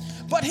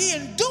 But he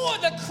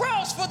endured the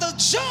cross for the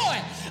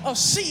joy of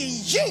seeing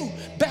you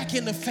back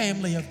in the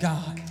family of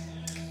God.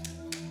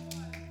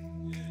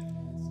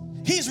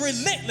 He's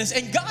relentless,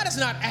 and God is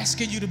not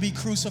asking you to be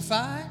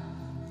crucified.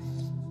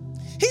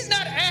 He's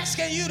not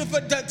asking you to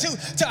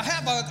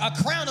have a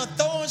crown of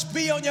thorns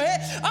be on your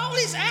head. All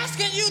he's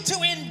asking you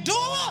to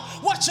endure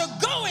what you're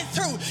going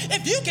through.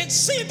 If you can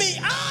see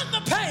beyond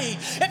the pain,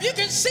 if you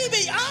can see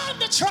beyond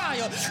the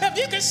trial, if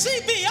you can see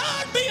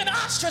beyond being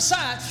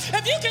ostracized,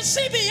 if you can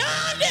see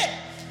beyond it,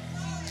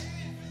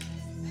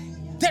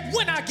 that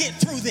when I get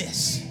through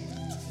this,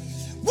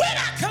 when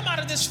I come out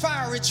of this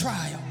fiery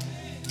trial,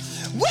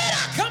 when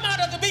I come out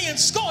of the being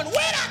scorned, when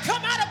I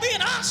come out of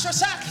being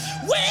ostracized,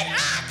 when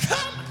I come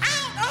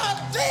out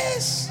of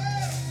this,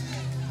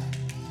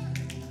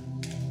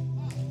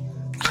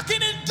 I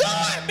can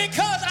endure it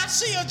because I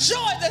see a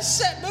joy that's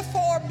set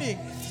before me.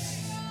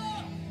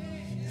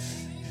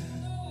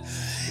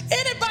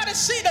 Anybody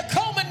see the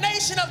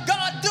culmination of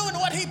God doing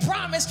what he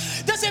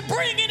promised? Does it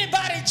bring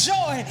anybody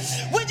joy?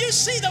 When you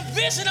see the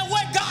vision of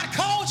what God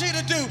called you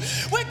to do,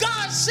 when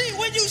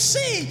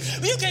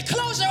you can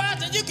close your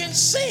eyes and you can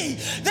see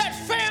that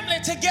family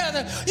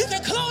together. You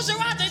can close your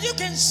eyes and you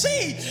can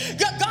see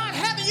God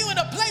having you in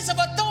a place of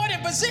authority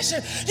and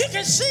position. You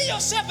can see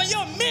yourself in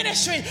your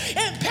ministry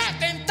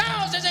impacting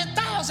thousands and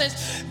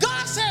thousands.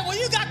 God said, well,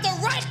 you got the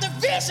right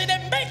division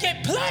and make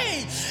it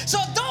plain. So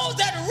those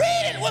that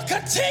read it will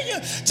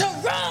continue to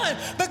run.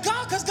 But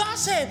because God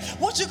said,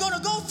 what you're going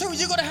to go through,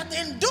 you're going to have to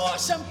endure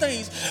some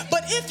things.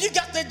 But if you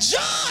got the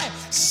joy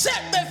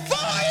set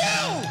before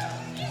you,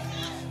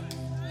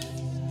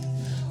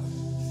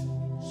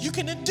 you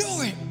can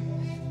endure it.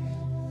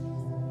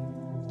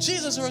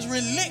 Jesus was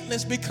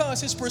relentless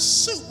because his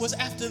pursuit was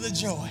after the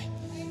joy.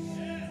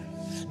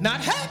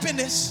 Not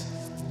happiness.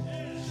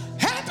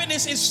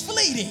 Happiness is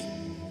fleeting.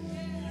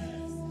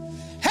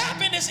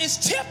 Happiness is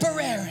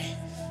temporary.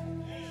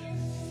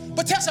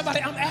 But tell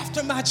somebody, I'm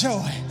after my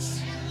joy.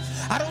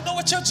 I don't know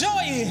what your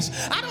joy is.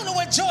 I don't know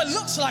what joy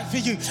looks like for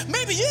you.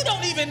 Maybe you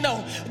don't even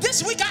know.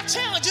 This week I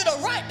challenge you to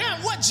write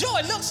down what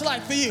joy looks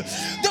like for you.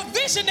 The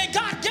vision that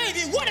God gave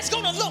you, what it's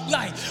going to look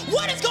like,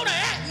 what it's going to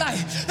act like,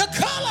 the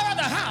color of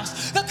the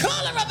house, the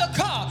color of the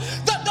car,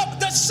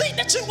 the seat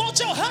that you want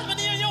your husband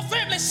and your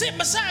family sit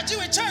beside you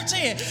in church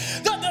in.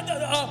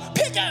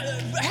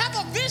 Have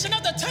a vision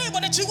of the table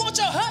that you want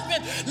your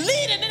husband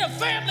leading in a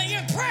family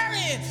in prayer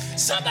in.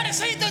 Somebody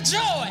say the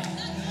joy.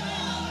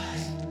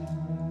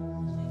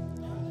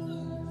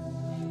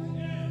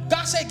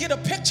 God said, get a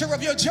picture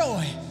of your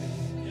joy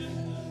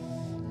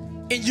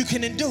and you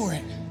can endure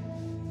it.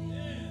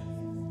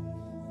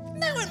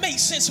 Now it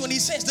makes sense when he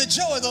says the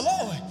joy of the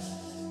Lord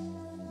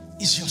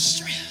is your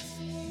strength.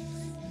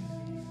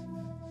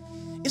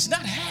 It's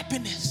not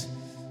happiness.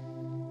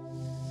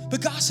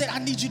 But God said, I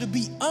need you to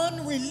be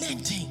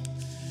unrelenting.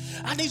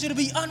 I need you to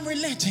be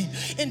unrelenting.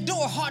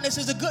 Endure hardness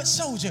as a good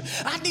soldier.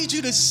 I need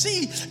you to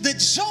see the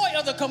joy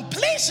of the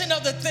completion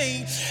of the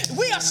thing.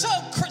 We are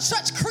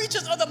such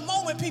creatures of the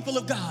moment, people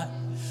of God,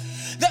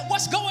 that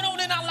what's going on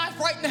in our life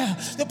right now,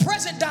 the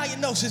present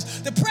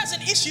diagnosis, the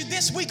present issue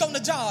this week on the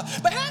job.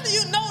 But how do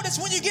you notice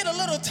when you get a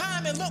little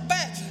time and look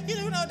back, you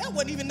know, that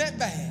wasn't even that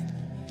bad?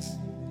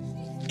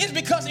 It's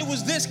because it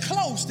was this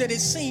close that it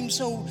seemed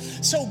so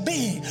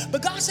big.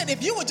 But God said,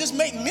 if you would just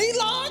make me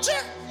larger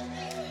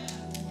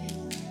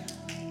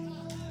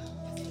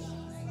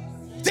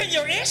than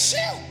your issue,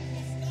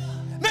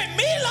 make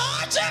me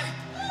larger.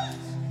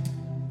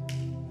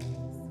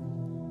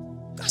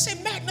 God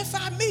said,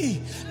 magnify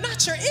me,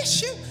 not your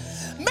issue.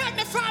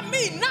 Magnify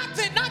me, not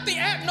the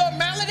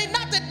abnormality,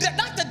 not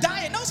the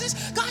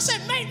diagnosis. God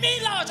said, make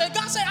me larger.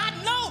 God said, I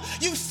know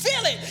you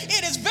feel it.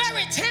 It is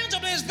very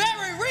tangible, it is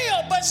very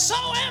real, but so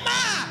am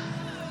I.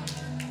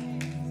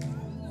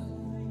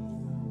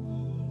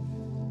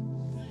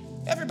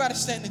 Everybody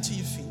standing to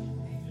your feet.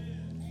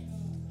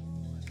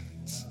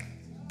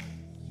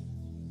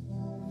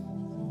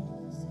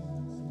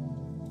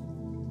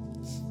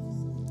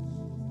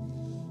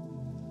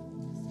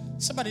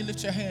 Somebody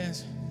lift your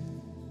hands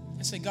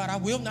and say, God, I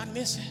will not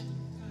miss it.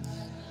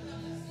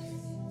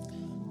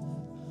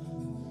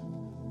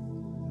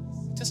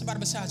 Tell somebody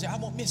beside you, I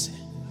won't miss it.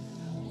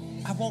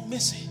 I won't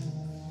miss it.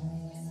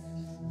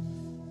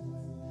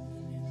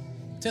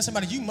 Tell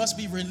somebody, you must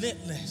be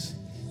relentless.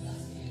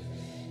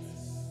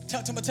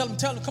 Tell them,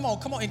 come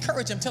on,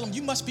 encourage them. Tell them,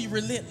 you must be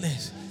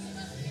relentless.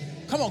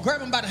 Come on, grab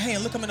them by the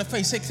hand, look them in the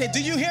face. Say,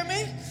 do you hear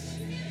me?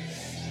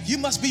 You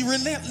must be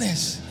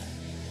relentless.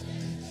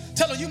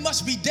 Tell them, you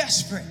must be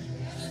desperate.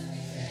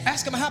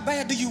 Ask them, how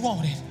bad do you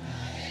want it?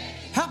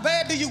 How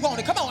bad do you want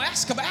it? Come on,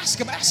 ask him.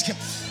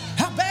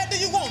 How bad do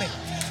you want it?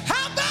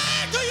 How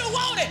bad do you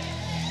want it?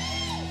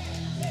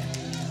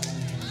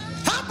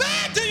 How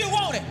bad do you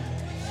want it?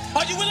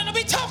 Are you willing to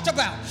be talked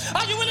about?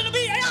 Are you willing to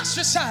be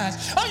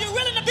ostracized? Are you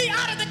willing to be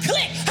out of the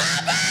clique?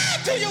 How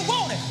bad do you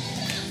want it?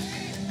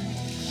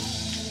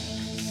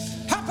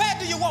 How bad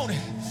do you want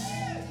it?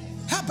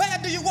 How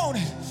bad do you want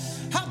it?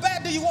 How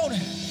bad do you want it?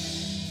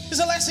 This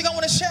is the last thing I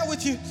want to share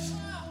with you.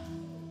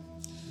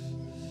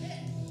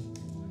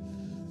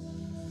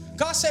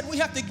 God said we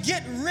have to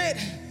get rid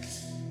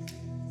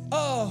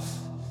of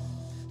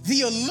the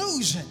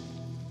illusion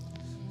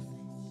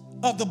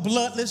of the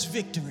bloodless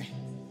victory.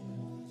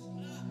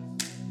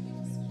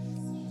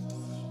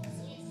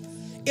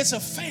 It's a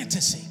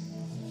fantasy.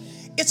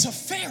 It's a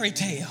fairy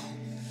tale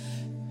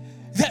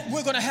that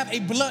we're going to have a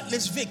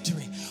bloodless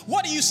victory.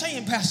 What are you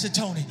saying, Pastor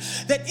Tony?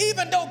 That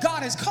even though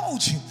God has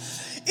called you,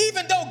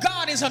 even though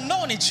God has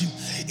anointed you,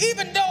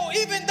 even though,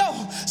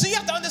 so you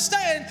have to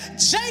understand,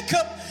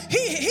 Jacob,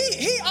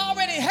 he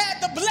already had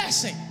the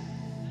blessing,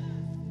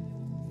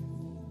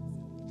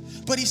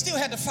 but he still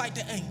had to fight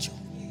the angel.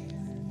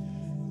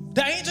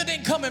 The angel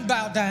didn't come and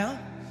bow down.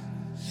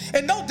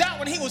 And no doubt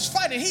when he was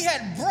fighting, he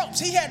had bumps,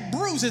 he had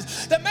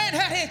bruises. The man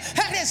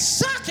had his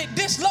socket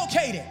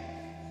dislocated.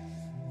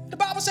 The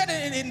Bible said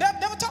it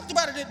never talked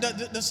about it,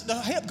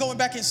 the hip going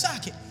back in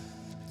socket.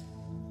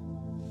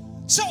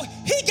 So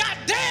he got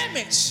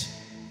damaged.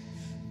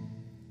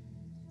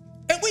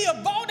 And we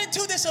are bought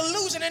into this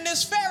illusion in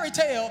this fairy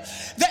tale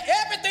that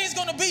everything's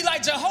going to be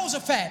like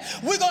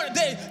Jehoshaphat. We're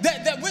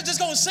just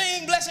going to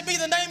sing, blessed be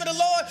the name of the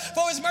Lord,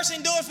 for his mercy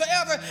endures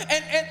forever,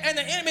 and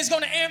the enemy's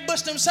going to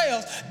ambush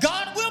themselves.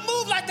 God will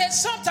move like that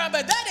sometime,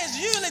 but that is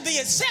usually the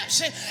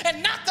exception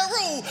and not the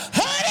rule.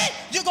 Honey,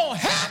 you're going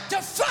to have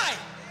to fight.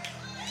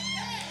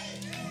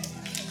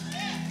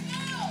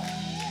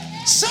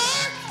 Sir,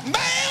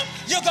 ma'am,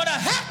 you're going to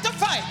have to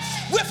fight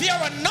with your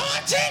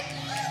anointed,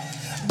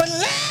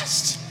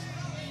 blessed,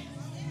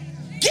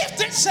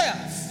 gifted self.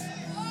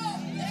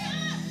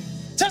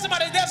 Tell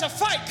somebody there's a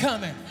fight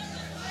coming.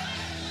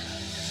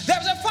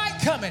 There's a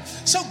fight coming.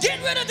 So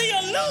get rid of the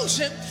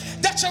illusion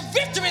that your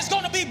victory is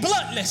going to be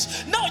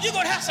bloodless. No, you're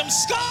going to have some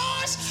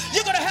scars.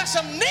 You're going to have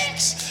some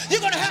nicks.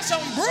 You're going to have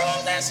some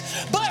bruises.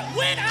 But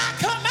when I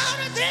come out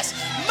of this,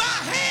 my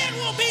hand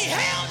will be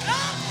held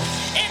up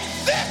in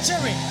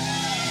victory.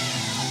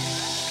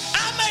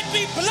 I might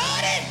be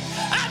bloody.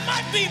 I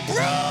might be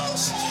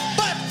bruised.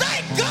 But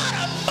thank God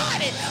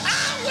Almighty,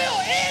 I will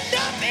end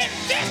up in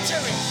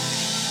victory.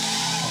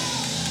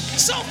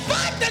 So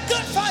fight the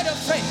good fight of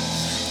faith.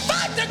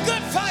 Fight the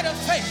good fight of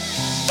faith.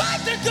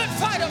 Fight the good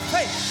fight of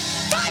faith.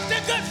 Fight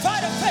the good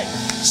fight of faith.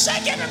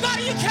 Shake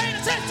everybody you can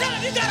and tell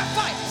them you gotta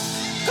fight.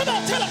 Come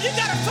on, tell them you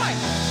gotta fight.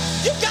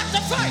 You got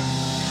to fight.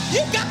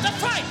 You got to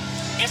fight.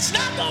 It's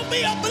not gonna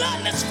be a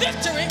bloodless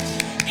victory.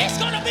 It's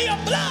gonna be a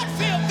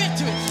blood-filled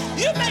victory.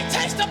 You may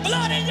taste the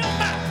blood in your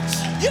mouth.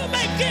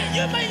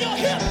 Your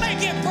hip may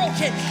get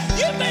broken.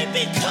 You may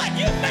be cut.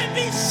 You may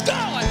be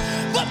scarred.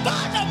 But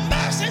by the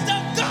mercies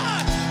of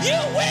God, you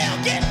will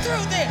get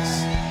through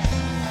this.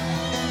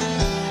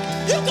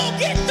 You're going to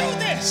get through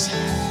this.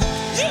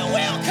 You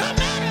will come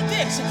out of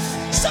this.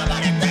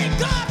 Somebody thank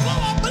God for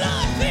a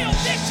blood-filled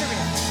victory.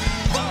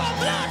 For a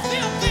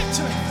blood-filled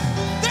victory.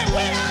 That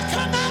when I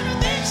come out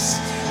of this,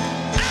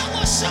 I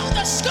will show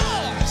the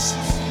scars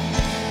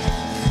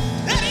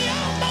that he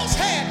almost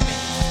had me.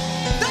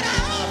 That I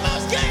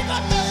almost gave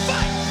up the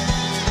fight.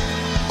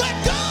 But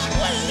God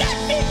will let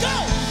me go.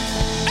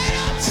 And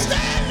I'm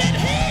standing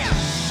here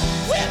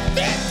with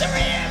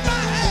victory in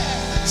my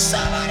hand.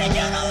 Somebody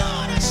get a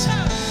Lord a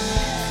shout.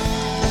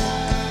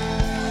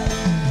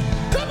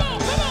 Come on,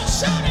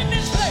 shout in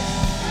this place.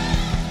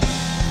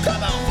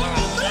 Come on, for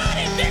a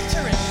bloody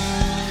victory.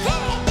 For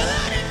a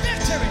bloody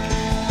victory.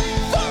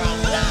 For a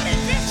bloody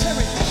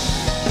victory.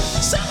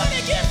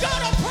 Somebody give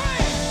God a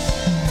praise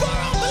for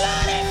a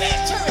bloody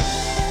victory.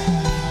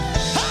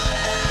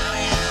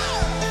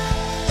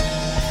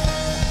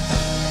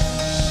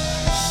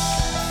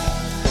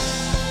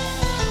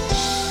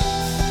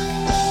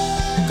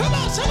 Come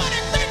on, somebody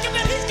think of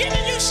it. He's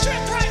giving you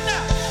strength right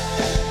now.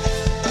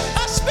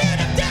 A spirit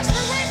of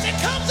desperation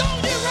comes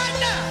on you right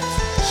now.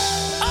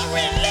 A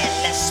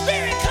relentless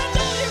spirit comes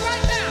on you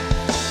right now.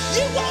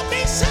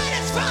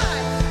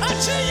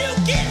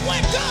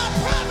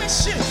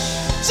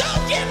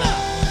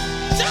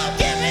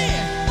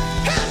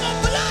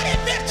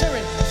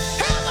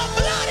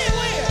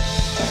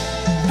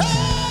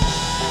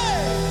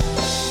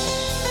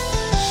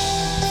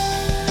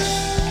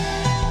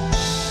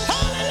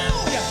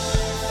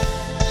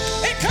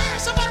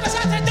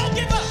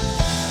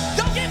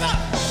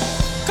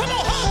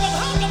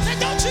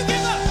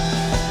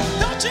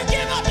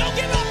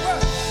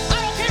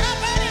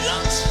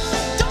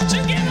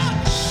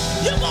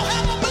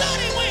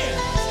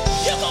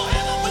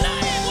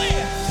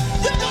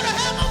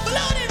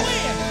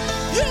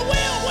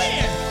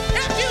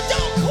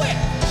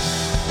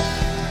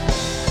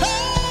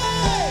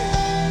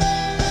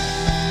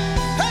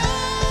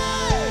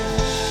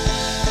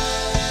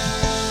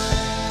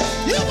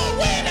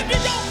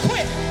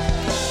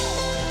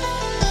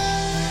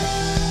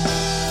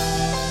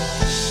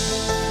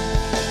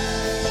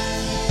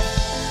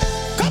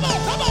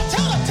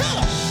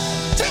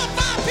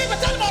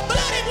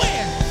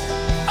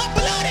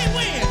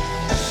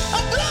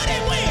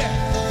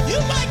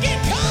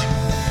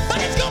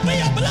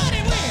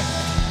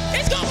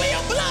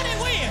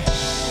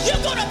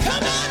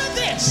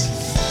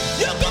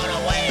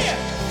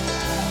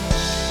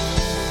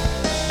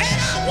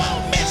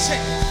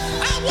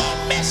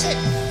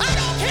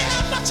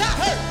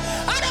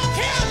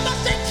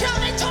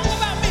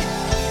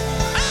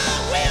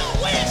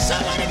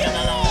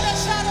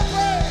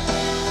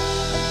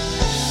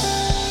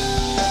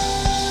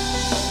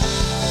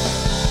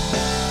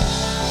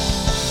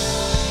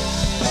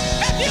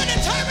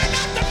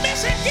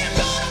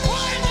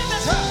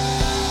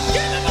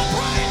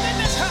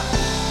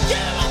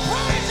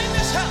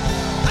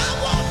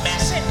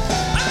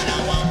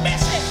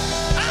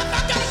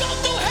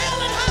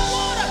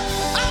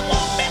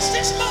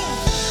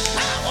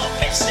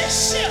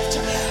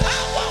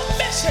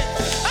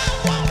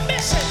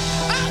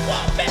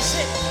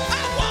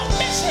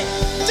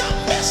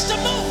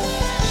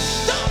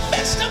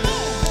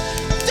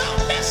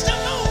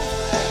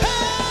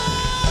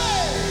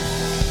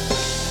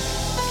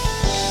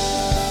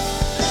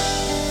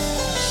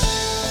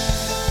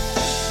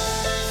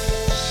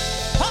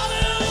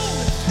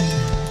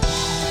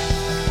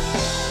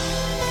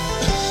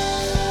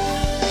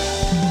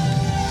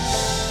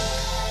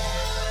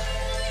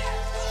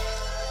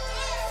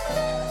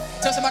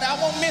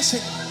 miss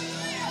it.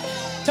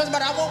 Tell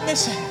somebody I won't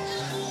miss it.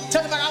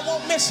 Tell somebody I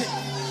won't miss it.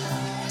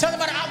 Tell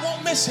somebody I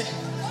won't miss it.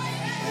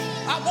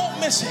 I won't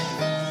miss it.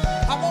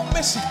 I won't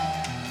miss it.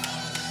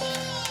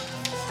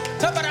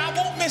 Tell somebody I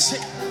won't miss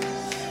it.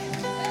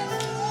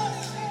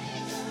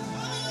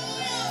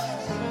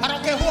 I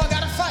don't care who I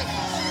gotta fight.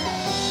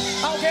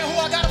 I don't care who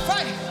I gotta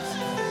fight.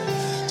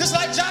 Just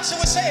like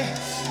Joshua said,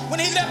 when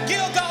he left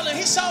Gilgal and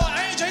he saw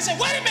an angel, he said,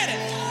 wait a minute,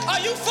 are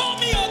you for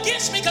me or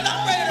against me? Because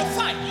I'm ready to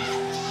fight.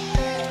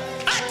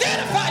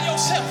 Identify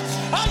yourself.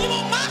 Are you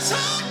on my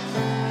side?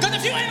 Because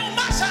if you ain't on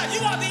my side,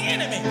 you are the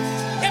enemy.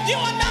 If you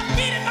are not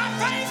feeding my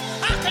faith,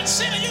 I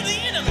consider you the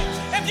enemy.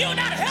 If you're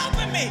not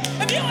helping me,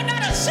 if you are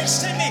not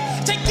assisting me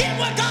to get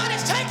where God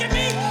is taking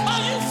me, are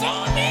you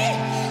for me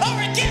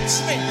or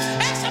against me?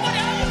 Ask somebody,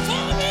 are you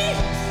for me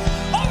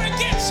or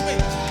against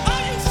me?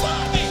 Are you for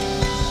me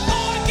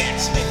or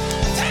against me?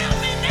 Tell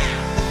me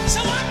now so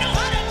I know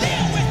how to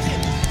deal with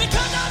it,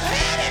 because I'm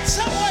headed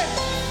somewhere.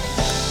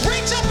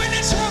 Reach up in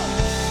this room.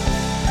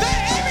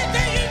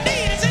 Everything you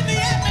need is in the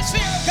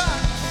atmosphere of God.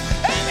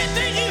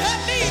 Everything you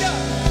have need of.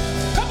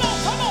 Come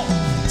on, come on.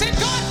 Say,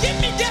 God, give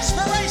me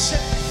desperation.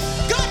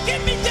 God,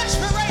 give me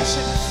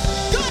desperation.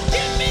 God,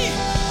 give me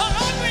an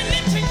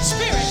unrelenting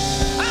spirit.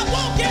 I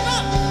won't give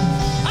up.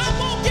 I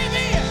won't give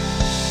in.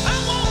 I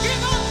won't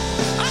give up.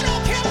 I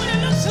don't care what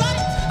it looks like.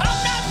 I'm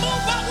not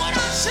moved by what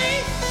I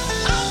see.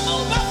 I'm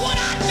moved by what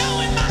I know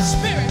in my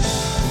spirit.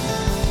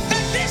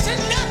 That this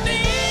is not the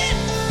end.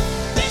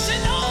 This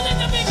is only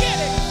the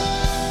beginning.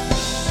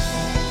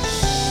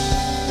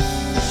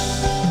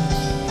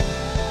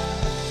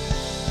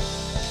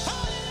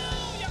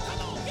 Hallelujah.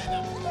 Come on, give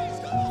him praise.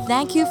 Come on.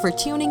 Thank you for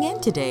tuning in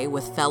today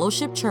with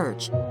Fellowship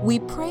Church. We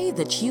pray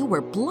that you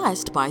were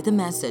blessed by the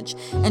message,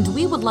 and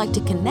we would like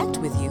to connect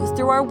with you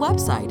through our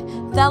website,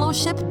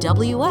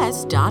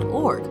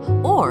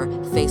 fellowshipws.org, or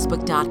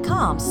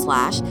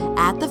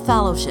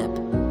facebook.com/@thefellowship.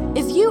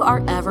 If you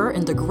are ever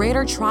in the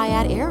Greater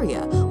Triad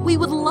area, we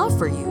would love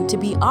for you to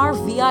be our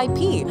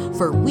VIP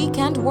for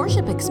weekend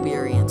worship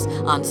experience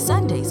on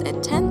Sundays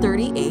at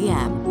 10:30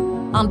 a.m.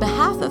 On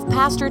behalf of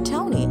Pastor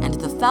Tony and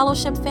the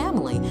Fellowship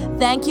family,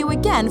 thank you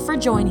again for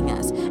joining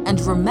us. And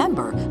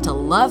remember to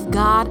love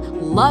God,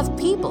 love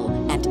people,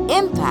 and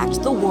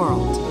impact the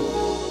world.